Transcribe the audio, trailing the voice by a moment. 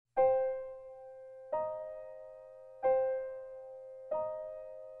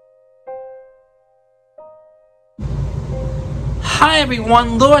Hi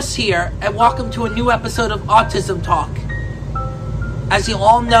everyone, Lewis here, and welcome to a new episode of Autism Talk. As you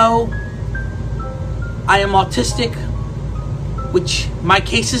all know, I am autistic, which my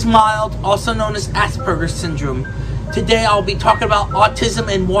case is mild, also known as Asperger's syndrome. Today I'll be talking about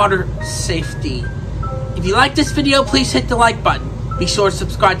autism and water safety. If you like this video, please hit the like button. Be sure to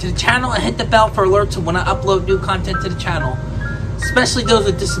subscribe to the channel and hit the bell for alerts when I upload new content to the channel, especially those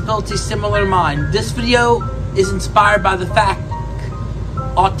with disabilities similar to mine. This video is inspired by the fact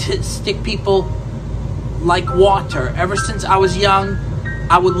autistic people like water. Ever since I was young,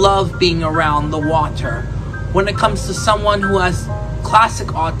 I would love being around the water. When it comes to someone who has classic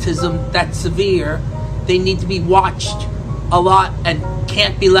autism that's severe, they need to be watched a lot and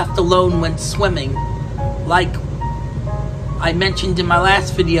can't be left alone when swimming. Like I mentioned in my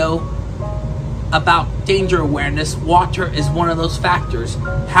last video about danger awareness, water is one of those factors.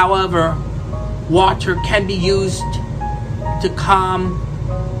 However, water can be used to calm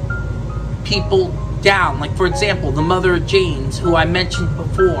people down. Like, for example, the mother of James, who I mentioned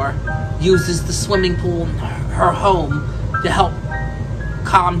before, uses the swimming pool in her home to help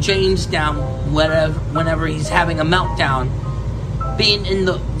calm James down whenever he's having a meltdown. Being in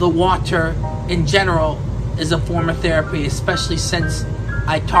the water in general is a form of therapy, especially since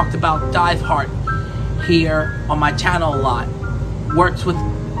I talked about Diveheart here on my channel a lot. Works with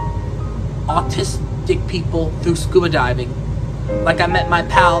autistic people through scuba diving. Like I met my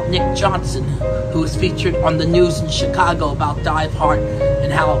pal Nick Johnson, who was featured on the news in Chicago about Diveheart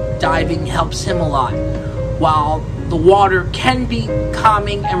and how diving helps him a lot. While the water can be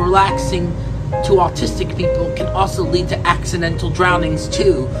calming and relaxing to autistic people, it can also lead to accidental drownings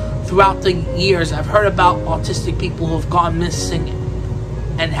too. Throughout the years, I've heard about autistic people who have gone missing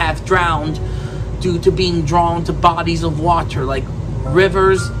and have drowned due to being drawn to bodies of water like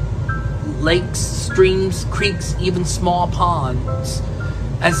rivers, lakes, streams, creeks, even small ponds.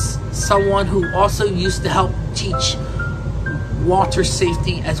 As someone who also used to help teach water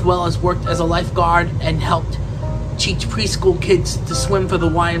safety, as well as worked as a lifeguard and helped teach preschool kids to swim for the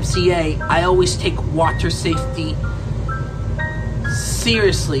YMCA, I always take water safety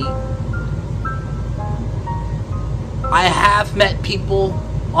seriously. I have met people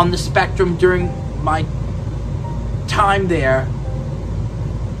on the spectrum during my time there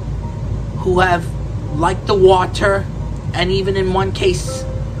who have liked the water, and even in one case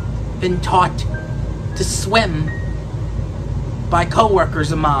been taught to swim by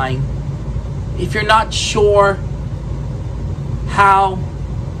co-workers of mine. If you're not sure how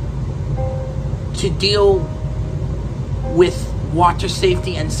to deal with water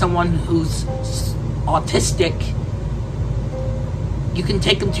safety and someone who's autistic, you can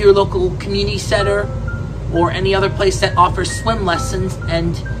take them to your local community center or any other place that offers swim lessons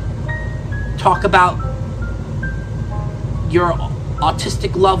and talk about your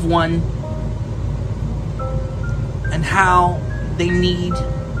autistic loved one and how they need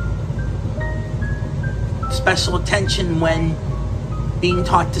special attention when being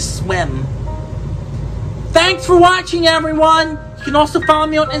taught to swim. Thanks for watching, everyone! You can also follow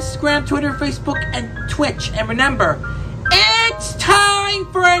me on Instagram, Twitter, Facebook, and Twitch. And remember, it's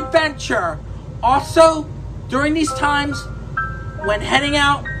time for adventure! Also, during these times, when heading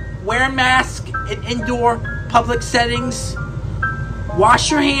out, wear a mask in indoor public settings.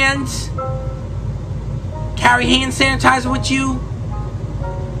 Wash your hands. Carry hand sanitizer with you.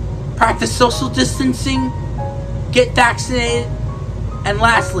 Practice social distancing. Get vaccinated. And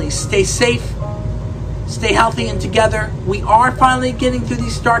lastly, stay safe, stay healthy, and together. We are finally getting through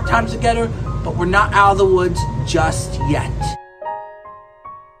these dark times together, but we're not out of the woods just yet.